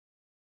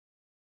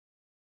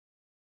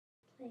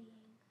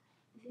playing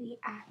the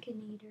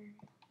Akinator,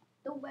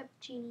 the web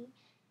genie,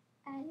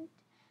 and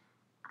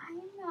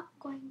I'm not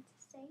going to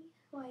say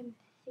who I'm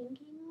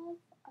thinking of,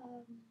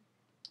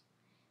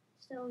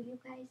 so you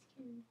guys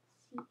can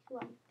see who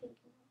I'm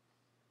thinking of,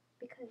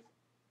 because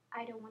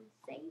I don't want to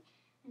say,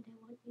 and I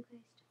want you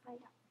guys to find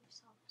out for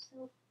yourself.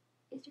 So,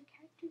 is your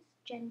character's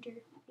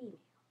gender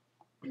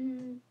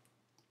female?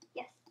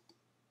 Yes.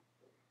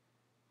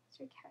 Is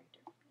your character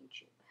from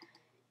YouTube?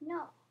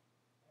 No.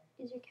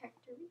 Is your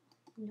character real?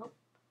 Nope.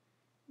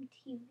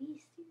 TV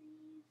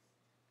series?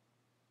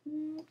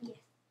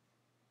 Yes.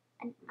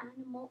 An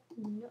animal?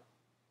 No.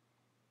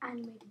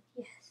 Animated?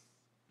 Yes.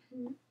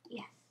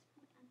 Yes.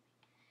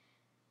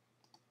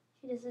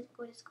 She doesn't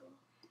go to school.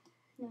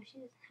 No, she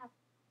doesn't have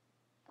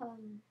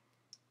powers.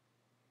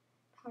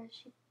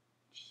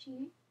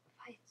 She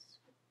fights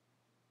with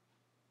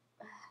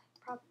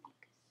probably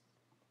because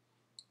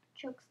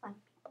chokes on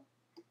people.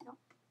 No.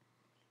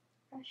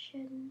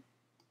 Russian?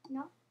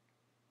 No.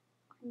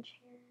 On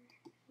chair?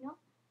 No.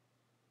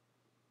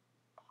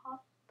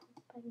 Pop?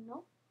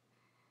 No.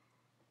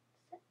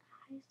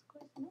 High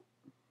scores? Nope.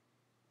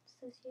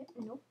 Associate?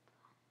 Nope.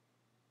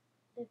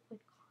 Live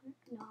with Connor?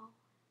 No.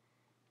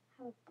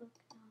 Have a book?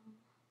 No.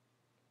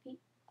 Be,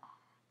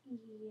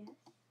 yes.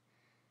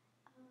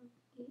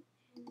 Eat?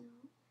 No.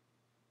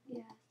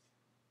 Yes.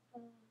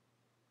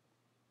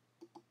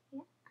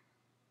 Yeah.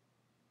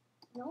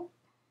 Nope.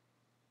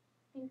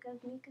 Think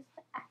of me as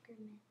the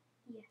Ackerman.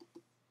 Yes.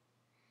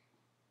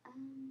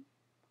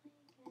 Play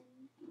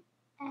again.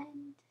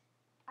 And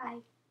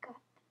I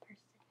got the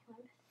person who I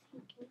was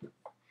thinking of.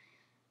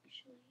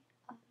 Actually,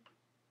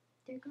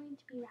 they're going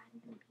to be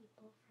random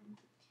people from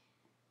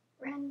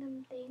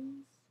random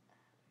things,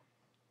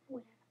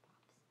 whatever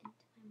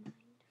pops into my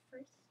mind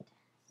first.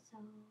 So,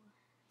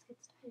 let's get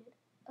started.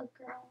 A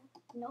girl?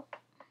 Nope.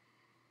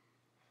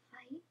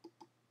 Fight?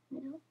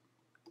 Nope.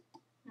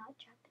 Not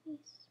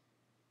Japanese.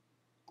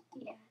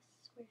 Yes.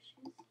 Wear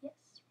shoes?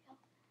 Yes. Real.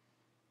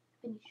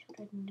 Have any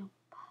children? Nope.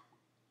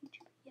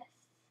 YouTuber? Yes.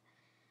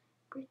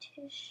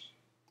 British?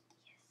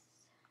 Yes.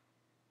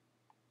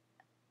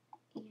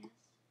 Yes.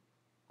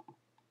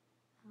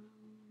 No.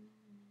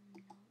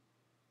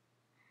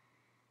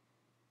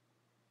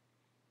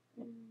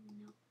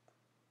 Nope.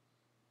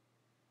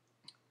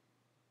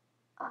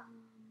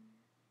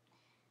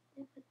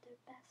 Live with their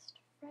best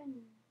friend?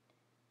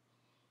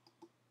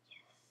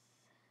 Yes.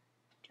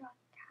 Draw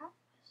cat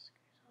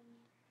whiskers on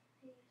your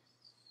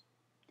face?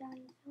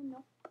 Downhill?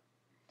 Nope.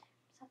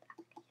 South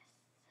Africa?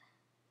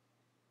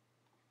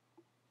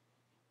 Yes.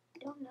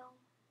 Don't know.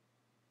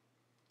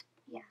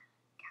 Yeah.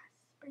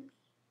 Casper Lee?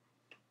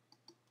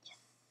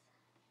 Yes.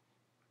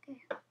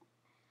 Okay.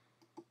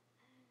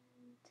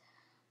 And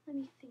let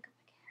me think of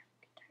a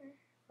character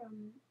from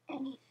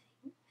anything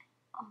at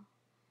all.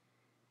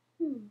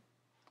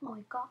 Oh,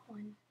 I got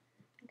one.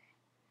 Okay.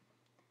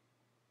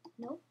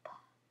 Nope.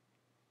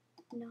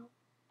 No.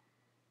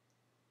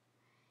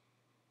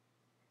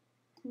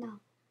 No.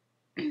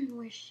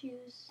 Wear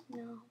shoes?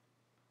 No.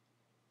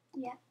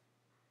 Yeah.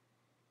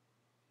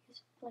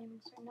 Use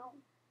flaming sword? No.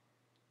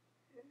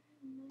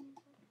 Millions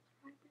of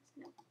subscribers?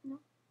 No. No.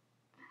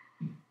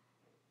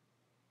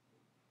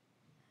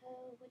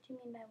 What do you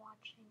mean by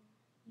watching?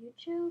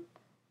 YouTube?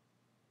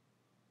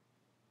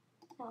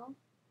 No.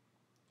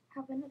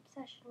 Have an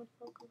obsession with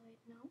Vocaloid?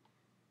 No.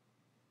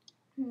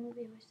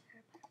 Movie with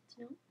Sarah Pirates?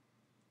 No.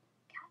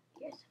 Cat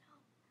ears? No.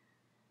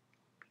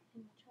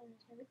 Breathing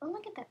children's movie? Oh,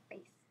 look at that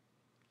face.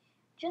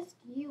 Just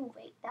you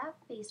wait. That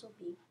face will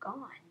be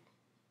gone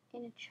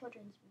in a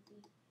children's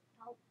movie.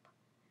 Nope.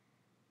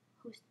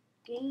 Host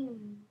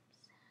games?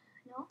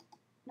 No.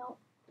 No.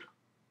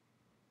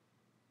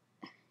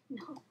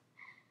 No.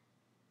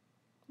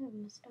 You have a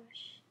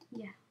mustache?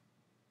 Yeah.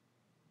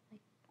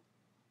 Like,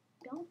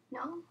 don't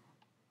know.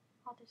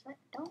 Author's like,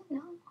 don't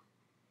know.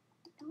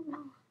 Don't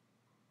know.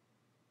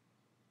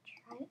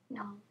 Try it?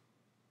 No.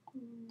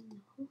 No.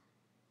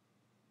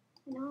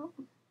 No.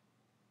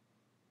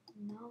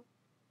 No.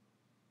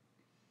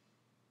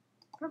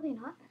 Probably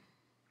not.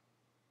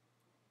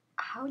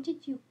 How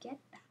did you get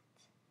that?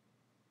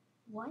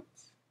 What?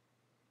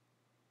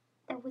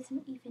 That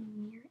wasn't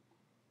even near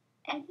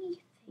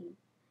anything.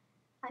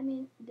 I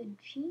mean, the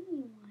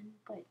genie one,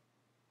 but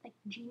like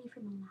Genie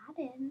from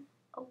Aladdin.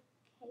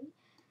 Okay.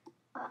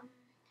 I'm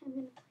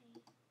gonna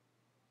play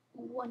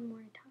one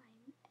more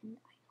time, and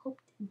I hope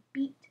to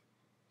beat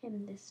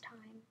him this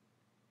time.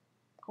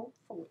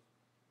 Hopefully.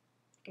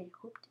 I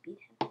hope to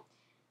beat him.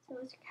 So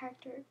is your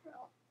character a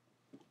girl?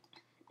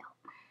 No.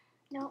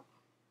 Nope.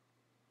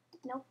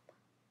 Nope.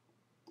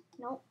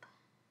 Nope.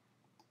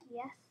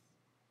 Yes.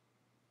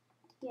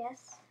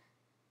 Yes.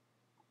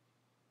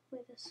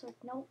 With a sword?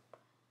 Nope.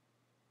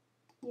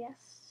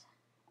 Yes.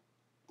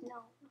 No.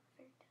 Not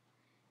very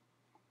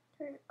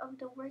good. Of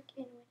the work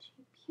in which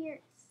he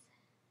appears?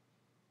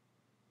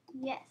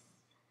 Yes.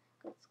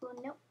 Good school?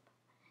 Nope.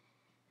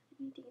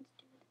 Anything to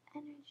do with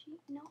energy?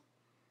 Nope.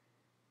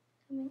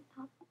 Coming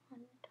up on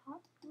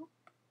top? Nope.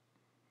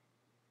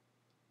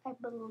 I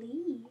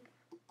believe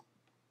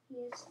he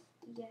is,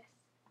 yes.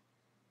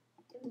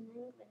 in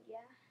England,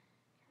 yeah.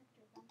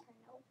 Character vampire,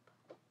 nope.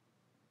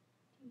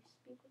 Do you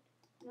speak with,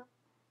 no.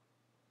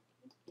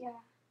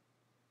 Yeah.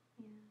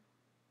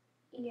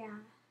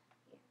 Yeah.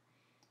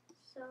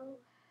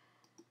 So,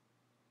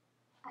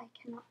 I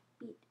cannot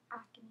beat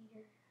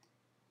Akinator.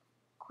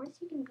 Of course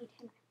you can beat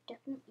him. I've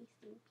definitely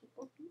seen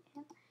people beat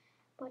him,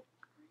 but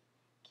I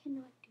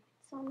cannot do it.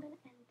 So I'm going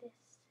to end this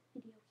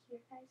video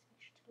here, guys. Make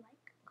sure to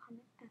like,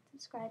 comment, and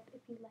subscribe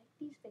if you like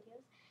these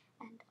videos,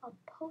 and I'll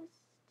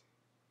post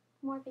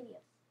more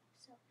videos.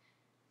 So,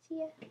 see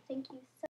ya. Thank you so